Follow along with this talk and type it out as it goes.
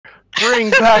bring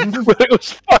back, but it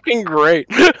was fucking great.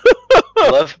 I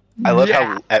love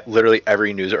how literally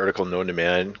every news article known to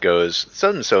man goes,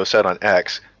 so-and-so said on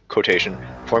X, quotation,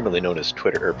 formerly known as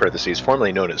Twitter, or parentheses,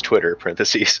 formerly known as Twitter,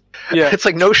 parentheses. Yeah. It's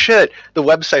like, no shit, the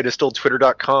website is still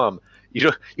twitter.com.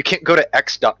 You can't go to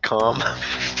x.com.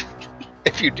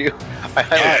 If you do,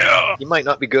 you might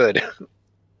not be good.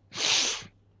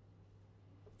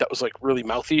 That was like really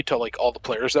mouthy to like all the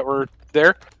players that were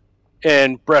there.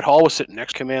 And Brett Hall was sitting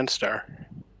next to Command Star.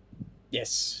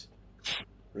 Yes.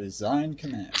 Resign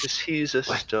command. He's a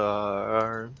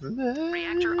star.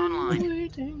 Reactor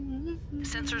online.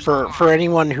 Sensors For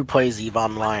anyone who plays EVE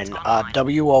Online,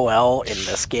 WOL in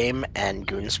this game and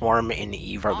Goonswarm in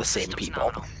EVE are the same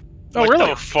people. Oh, really?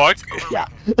 What the fuck? Yeah.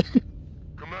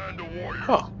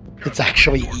 Oh. It's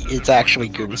actually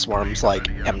Goonswarm's like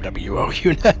MWO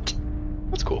unit.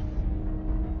 That's cool.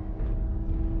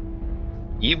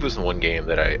 Eve was the one game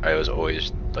that I was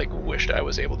always like wished I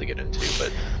was able to get into,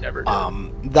 but never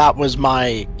did. That was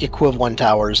my equivalent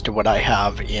hours to what I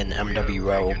have in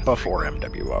MWO before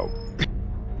MWO.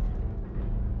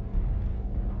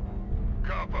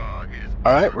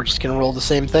 Alright, we're just gonna roll the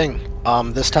same thing.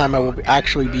 This time I will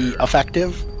actually be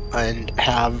effective and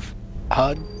have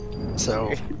HUD,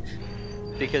 so...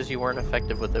 Because you weren't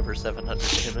effective with over 700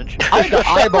 damage. I had to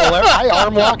eyeball it. I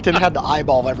arm locked and had to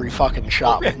eyeball every fucking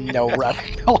shot with no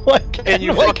reticle. And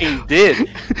you fucking did.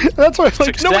 That's why I was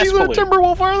like, nobody's in a Successfully.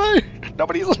 Timberwolf, are they?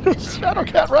 Nobody's in a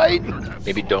Shadowcat, right?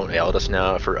 Maybe don't yell at us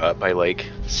now if we're up by like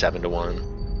 7-1.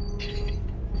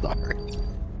 Sorry.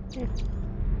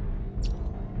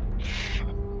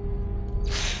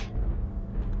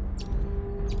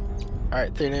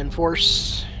 Alright, Theta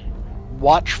Enforce.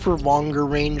 Watch for longer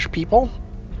range people.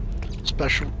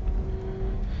 Special.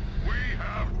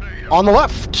 On the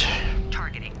left.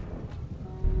 targeting.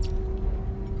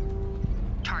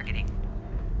 Targeting.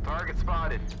 Target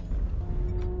spotted.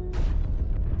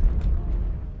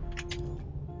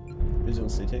 Visual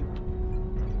CT.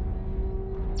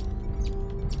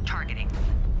 Targeting.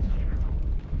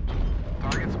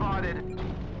 Target spotted.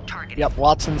 Targeting. Yep,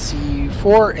 Watson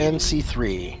C4 and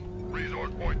C3.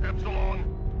 Resource point Epsilon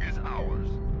is ours.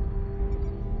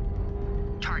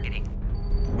 Targeting.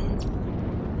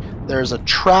 There's a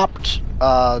trapped,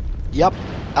 yep,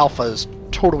 Alpha is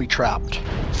totally trapped.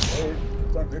 Oh,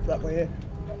 don't rip that way.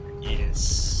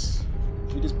 Yes.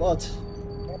 Shoot his butt.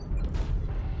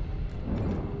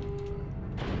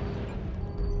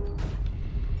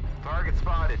 Target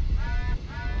spotted.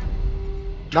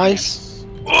 Nice.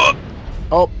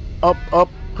 Oh, up,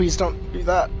 please don't do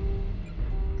that.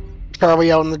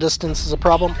 Charlie out in the distance is a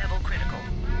problem. Level critical.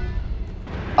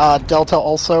 Delta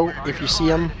also, if you see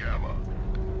him.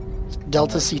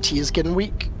 Delta CT is getting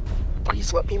weak.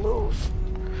 Please let me move.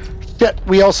 Shit,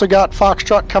 we also got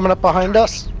Foxtrot coming up behind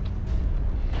us.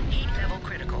 Heat level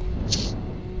critical.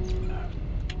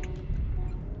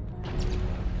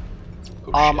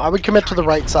 I would commit to the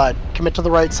right side. Commit to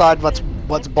the right side, let's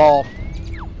ball.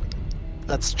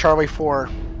 That's Charlie 4.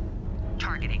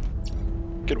 Targeting.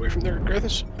 Get away from there,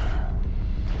 Garthus.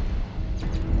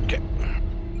 Okay.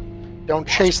 Don't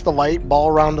chase the light, ball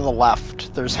around to the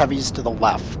left. There's heavies to the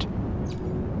left.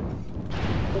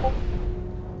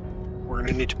 We're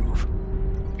gonna need to move.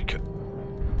 Okay.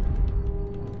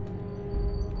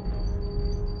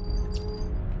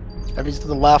 Heavies to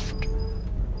the left.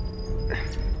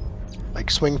 Like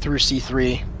swing through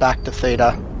C3, back to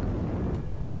Theta.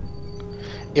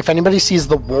 If anybody sees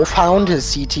the Wolfhound,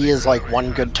 his CT is like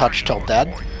one good touch till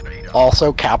dead.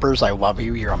 Also, Cappers, I love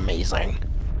you, you're amazing.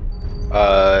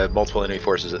 Multiple enemy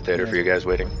forces at theater for you guys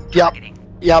waiting.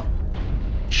 Yep.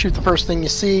 Shoot the first thing you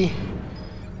see.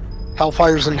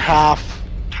 Hellfire's in half.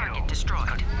 Target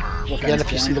destroyed. Again, if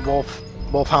you see the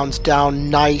Wolfhound's down,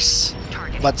 nice.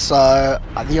 Let's,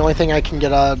 the only thing I can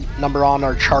get a number on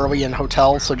are Charlie and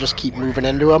Hotel, so just keep moving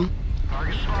into him.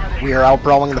 We are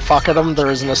outbrawling the fuck at him.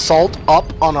 There is an assault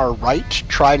up on our right.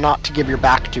 Try not to give your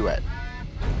back to it.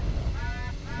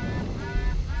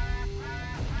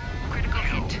 Critical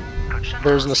hit.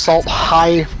 There's an assault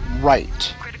high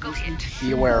right. Critical hit.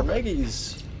 Be aware of it.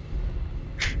 Leggies.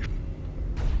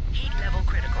 Heat level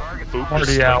critical.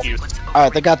 Already out.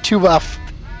 Alright, they got 2 left.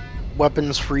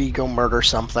 Weapons free, go murder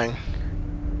something.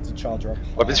 It's a charger up.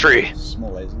 Weapons free.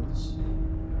 Small lasers.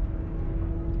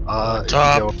 If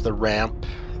you go up the ramp,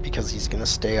 because he's gonna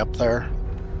stay up there.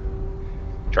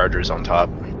 Chargers on top.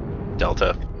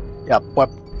 Delta. Yep,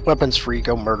 weapons free,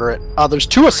 go murder it. There's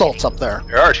 2 assaults up there.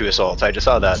 There are 2 assaults. I just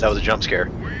saw that. That was a jump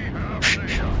scare.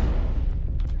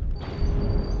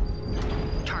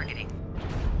 Targeting.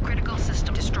 Critical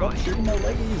system destroyed. Stop shooting my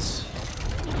leggies.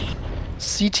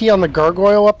 CT on the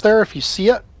gargoyle up there, if you see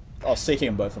it. Oh, seeking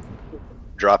on both of them.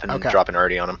 Dropping Okay.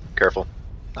 already on him. Careful.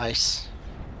 Nice.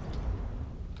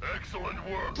 Excellent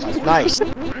work. Nice.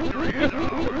 Victory is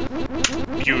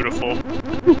ours. Beautiful.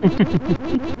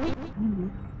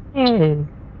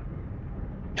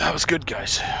 That was good,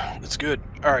 guys. That's good.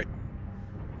 All right.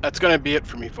 That's going to be it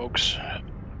for me, folks.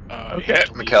 I Okay. have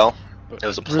to leave, Mikkel, but- it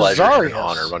was a pleasure and an Rosarius.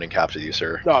 honor running cap with you,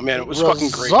 sir. Oh, man, it was fucking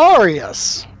great.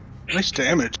 Rosarius. Nice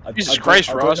damage. Jesus Christ,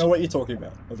 I Ross. don't know what you're talking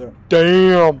about. I don't.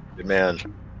 Damn. Good man.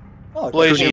 Oh, okay. Blazing